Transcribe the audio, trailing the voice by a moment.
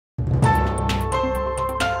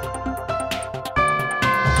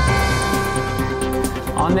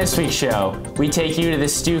On this week's show, we take you to the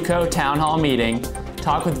Stuco Town Hall meeting,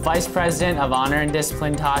 talk with Vice President of Honor and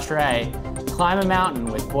Discipline Tash Wray, climb a mountain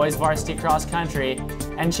with boys Varsity Cross Country,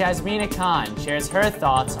 and Shaezmina Khan shares her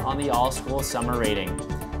thoughts on the all-school summer reading.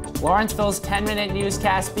 Lawrenceville's 10-minute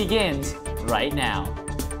newscast begins right now.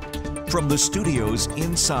 From the studios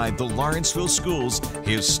inside the Lawrenceville School's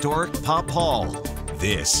historic Pop Hall,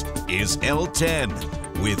 this is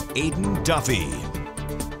L10 with Aidan Duffy.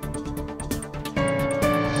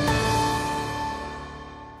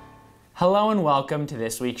 Hello and welcome to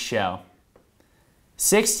this week's show.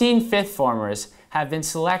 16 fifth formers have been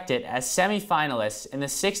selected as semi-finalists in the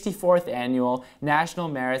 64th Annual National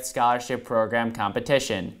Merit Scholarship Program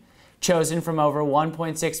competition. Chosen from over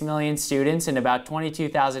 1.6 million students in about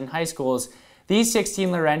 22,000 high schools, these 16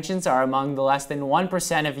 Laurentians are among the less than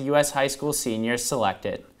 1% of U.S. high school seniors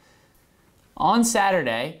selected. On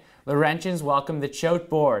Saturday, Laurentians welcomed the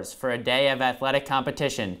Choate Boars for a day of athletic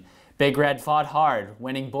competition. Big Red fought hard,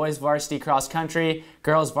 winning boys varsity cross country,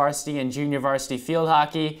 girls varsity and junior varsity field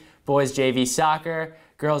hockey, boys JV soccer,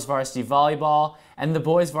 girls varsity volleyball, and the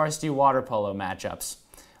boys varsity water polo matchups.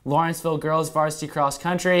 Lawrenceville girls varsity cross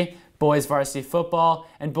country, boys varsity football,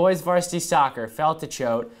 and boys varsity soccer fell to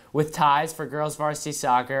Choate with ties for girls varsity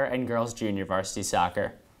soccer and girls junior varsity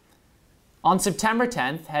soccer. On September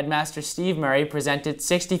 10th, Headmaster Steve Murray presented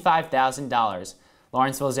 $65,000,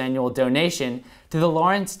 Lawrenceville's annual donation, to the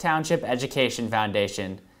Lawrence Township Education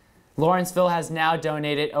Foundation. Lawrenceville has now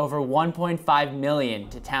donated over $1.5 million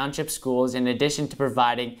to township schools in addition to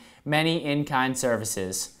providing many in-kind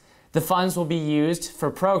services. The funds will be used for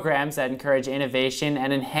programs that encourage innovation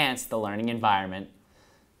and enhance the learning environment.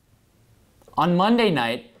 On Monday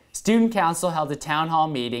night, Student Council held a town hall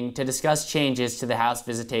meeting to discuss changes to the House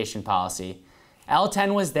visitation policy.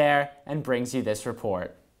 L10 was there and brings you this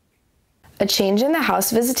report. A change in the House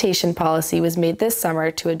visitation policy was made this summer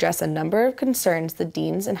to address a number of concerns the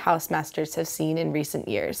deans and house-masters have seen in recent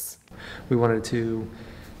years. We wanted to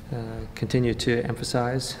continue to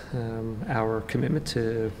emphasize our commitment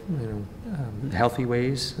to healthy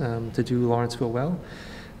ways to do Lawrenceville well,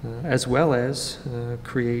 as well as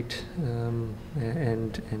create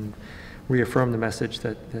and reaffirm the message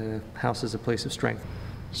that the House is a place of strength.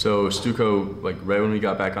 So Stuco, right when we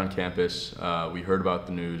got back on campus, we heard about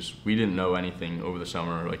the news. We didn't know anything over the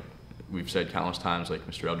summer, like we've said countless times, like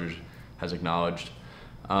Mr. Eldridge has acknowledged.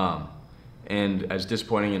 And as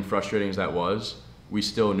disappointing and frustrating as that was, we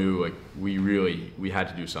still knew we had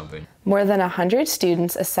to do something. More than 100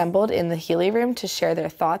 students assembled in the Healy Room to share their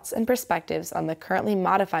thoughts and perspectives on the currently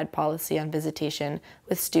modified policy on visitation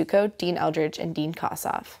with Stuco, Dean Eldridge, and Dean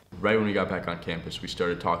Kossoff. Right when we got back on campus, we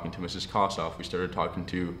started talking to Mrs. Kossoff. We started talking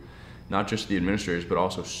to not just the administrators, but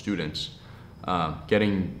also students,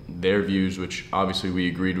 getting their views, which obviously we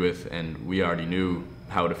agreed with, and we already knew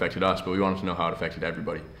how it affected us, but we wanted to know how it affected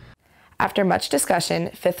everybody. After much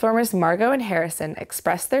discussion, fifth formers Margot and Harrison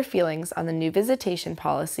expressed their feelings on the new visitation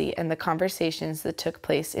policy and the conversations that took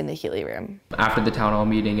place in the Healy Room. After the town hall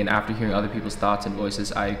meeting and after hearing other people's thoughts and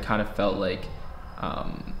voices, I kind of felt like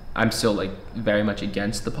I'm still very much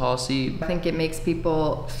against the policy. I think it makes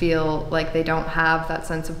people feel like they don't have that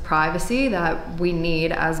sense of privacy that we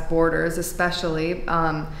need as boarders, especially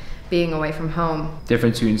being away from home.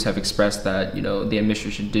 Different students have expressed that the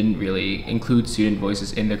administration didn't really include student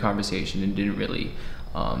voices in their conversation and didn't really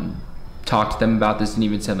talk to them about this, and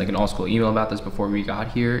even send an all-school email about this before we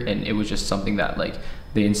got here, and it was just something that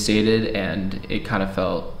they instated, and it kind of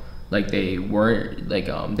felt like they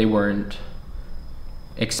weren't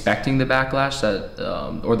expecting the backlash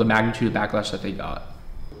that or the magnitude of backlash that they got.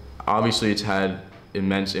 Obviously it's had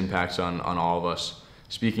immense impacts on all of us.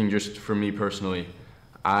 Speaking just for me personally,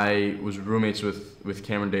 I was roommates with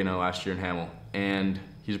Cameron Dano last year in Hamel, and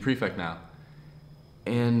he's a prefect now.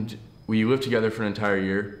 And we lived together for an entire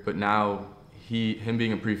year, but now him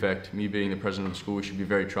being a prefect, me being the president of the school, we should be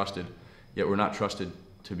very trusted, yet we're not trusted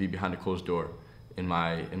to be behind a closed door in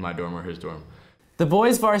my dorm or his dorm. The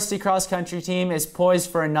boys varsity cross country team is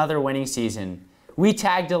poised for another winning season. We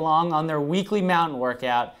tagged along on their weekly mountain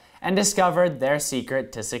workout and discovered their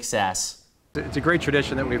secret to success. It's a great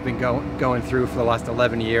tradition that we've been going through for the last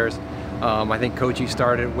 11 years. I think Koch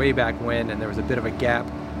started way back when, and there was a bit of a gap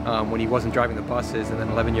when he wasn't driving the buses, and then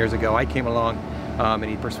 11 years ago I came along and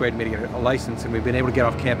he persuaded me to get a license, and we've been able to get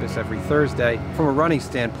off campus every Thursday. From a running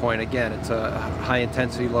standpoint, again, it's a high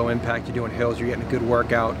intensity, low impact. You're doing hills, you're getting a good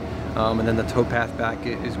workout, and then the tow path back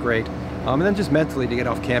is great. And then just mentally to get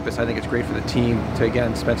off campus, I think it's great for the team to,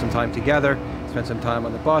 again, spend some time together, spend some time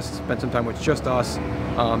on the bus, spend some time with just us,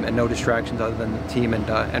 and no distractions other than the team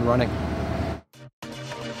and running.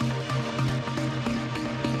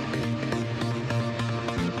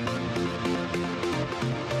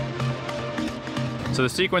 So the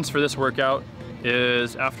sequence for this workout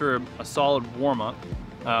is after a solid warm-up,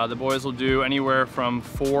 the boys will do anywhere from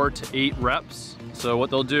 4 to 8 reps. So what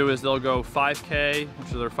they'll do is they'll go 5K, which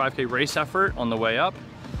is their 5K race effort on the way up,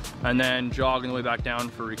 and then jog on the way back down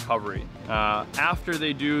for recovery. After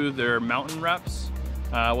they do their mountain reps,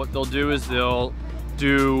 what they'll do is they'll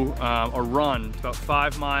do a run about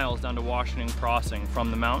 5 miles down to Washington Crossing from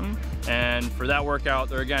the mountain. And for that workout,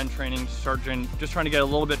 they're again training, just trying to get a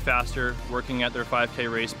little bit faster, working at their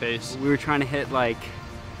 5K race pace. We were trying to hit like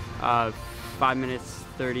 5 minutes,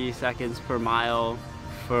 30 seconds per mile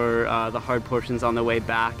for the hard portions on the way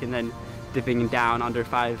back, and then dipping down under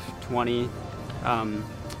 5:20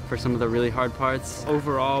 for some of the really hard parts.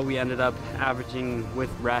 Overall, we ended up averaging with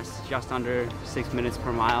rest just under 6 minutes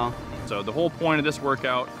per mile. So the whole point of this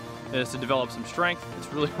workout is to develop some strength.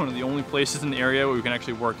 It's really one of the only places in the area where we can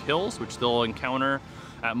actually work hills, which they'll encounter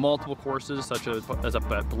at multiple courses, such as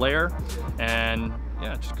up at Blair. And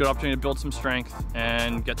yeah, just a good opportunity to build some strength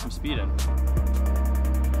and get some speed in.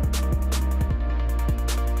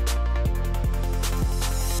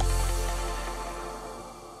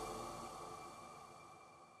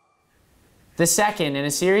 The second in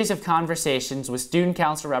a series of conversations with student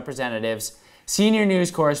council representatives, senior news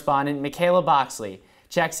correspondent Makayla Boxley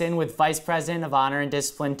checks in with Vice President of Honor and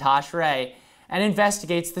Discipline Tash Wray and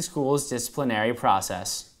investigates the school's disciplinary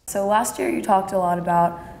process. So last year you talked a lot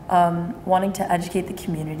about wanting to educate the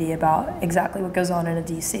community about exactly what goes on in a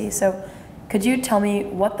DC. So could you tell me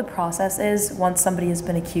what the process is once somebody has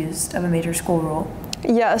been accused of a major school rule?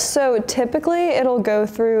 Yeah, so typically it'll go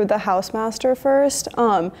through the housemaster first.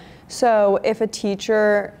 So if a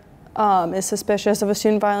teacher is suspicious of a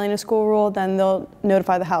student violating a school rule, then they'll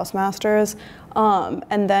notify the housemasters.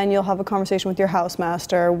 And then you'll have a conversation with your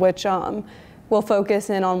housemaster, which will focus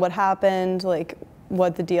in on what happened, like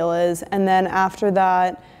what the deal is. And then after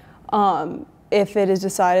that, if it is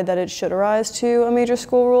decided that it should arise to a major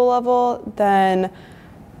school rule level, then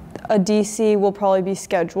a DC will probably be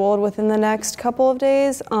scheduled within the next couple of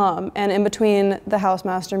days. And in between the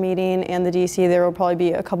housemaster meeting and the DC, there will probably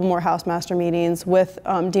be a couple more housemaster meetings with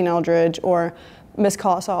Dean Eldridge or Ms.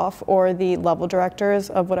 Kossoff or the level directors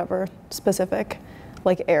of whatever specific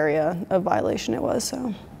area of violation it was.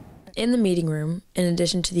 So, in the meeting room, in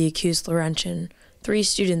addition to the accused Laurentian, 3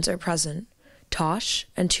 students are present, Tash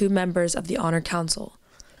and 2 members of the Honor Council.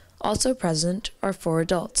 Also present are 4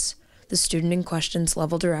 adults, the student in question's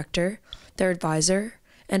level director, their advisor,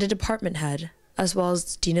 and a department head, as well as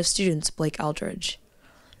the Dean of Students, Blake Eldridge.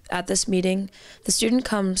 At this meeting, the student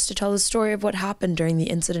comes to tell the story of what happened during the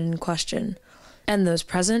incident in question, and those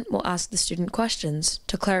present will ask the student questions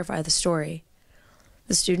to clarify the story.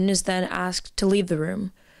 The student is then asked to leave the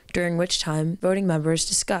room, during which time voting members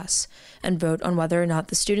discuss and vote on whether or not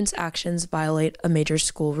the student's actions violate a major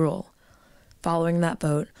school rule. Following that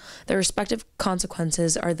vote, the respective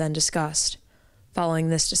consequences are then discussed. Following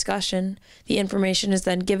this discussion, the information is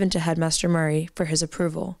then given to Headmaster Murray for his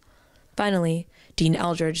approval. Finally, Dean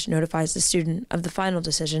Eldridge notifies the student of the final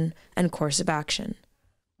decision and course of action.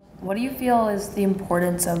 What do you feel is the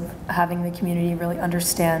importance of having the community really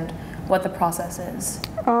understand what the process is?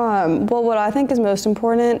 Well, what I think is most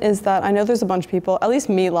important is that I know there's a bunch of people, at least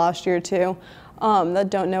me last year too,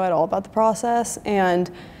 that don't know at all about the process.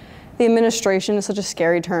 And the administration is such a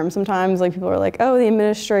scary term sometimes. People are like, oh, the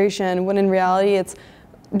administration, when in reality it's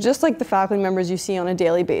just the faculty members you see on a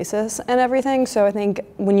daily basis and everything. So I think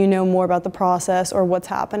when you know more about the process or what's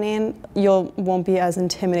happening, won't be as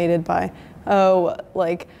intimidated by, oh,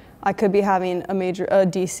 I could be having a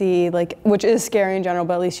DC, which is scary in general,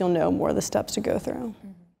 but at least you'll know more of the steps to go through.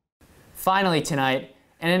 Finally tonight,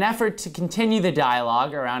 in an effort to continue the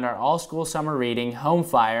dialogue around our all-school summer reading, Home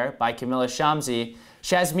Fire by Camilla Shamsi,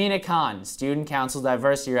 Shaezmina Khan, Student Council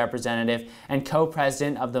Diversity Representative and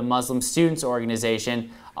co-president of the Muslim Students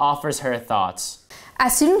Organization, offers her thoughts.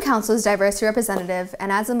 As Student Council's diversity representative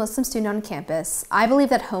and as a Muslim student on campus, I believe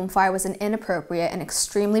that Home Fire was an inappropriate and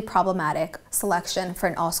extremely problematic selection for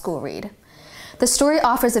an all-school read. The story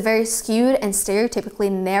offers a very skewed and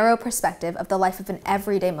stereotypically narrow perspective of the life of an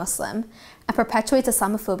everyday Muslim and perpetuates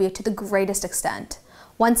Islamophobia to the greatest extent,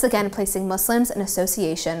 once again placing Muslims in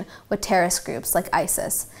association with terrorist groups like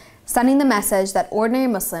ISIS, sending the message that ordinary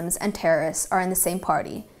Muslims and terrorists are in the same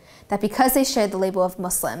party, that because they share the label of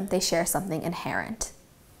Muslim, they share something inherent.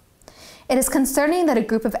 It is concerning that a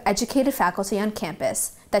group of educated faculty on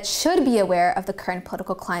campus that should be aware of the current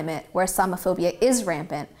political climate where Islamophobia is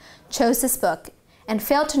rampant chose this book and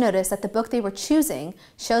failed to notice that the book they were choosing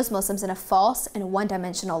shows Muslims in a false and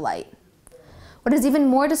one-dimensional light. What is even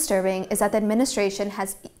more disturbing is that the administration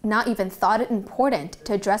has not even thought it important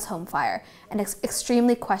to address home fire and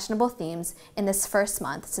extremely questionable themes in this first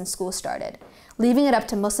month since school started, leaving it up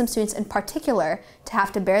to Muslim students in particular to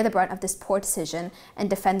have to bear the brunt of this poor decision and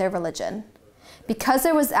defend their religion. Because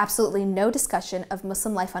there was absolutely no discussion of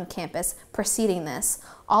Muslim life on campus preceding this,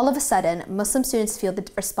 all of a sudden, Muslim students feel the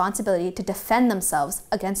responsibility to defend themselves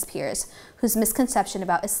against peers whose misconception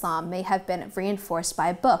about Islam may have been reinforced by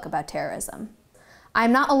a book about terrorism. I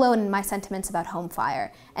am not alone in my sentiments about home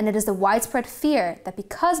fire, and it is the widespread fear that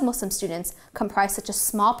because Muslim students comprise such a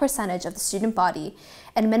small percentage of the student body,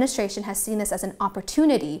 administration has seen this as an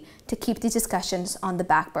opportunity to keep these discussions on the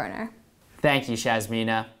back burner. Thank you,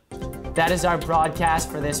 Shaezmina. That is our broadcast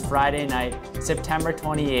for this Friday night, September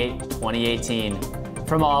 28, 2018.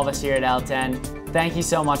 From all of us here at L10, thank you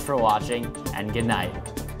so much for watching, and good night.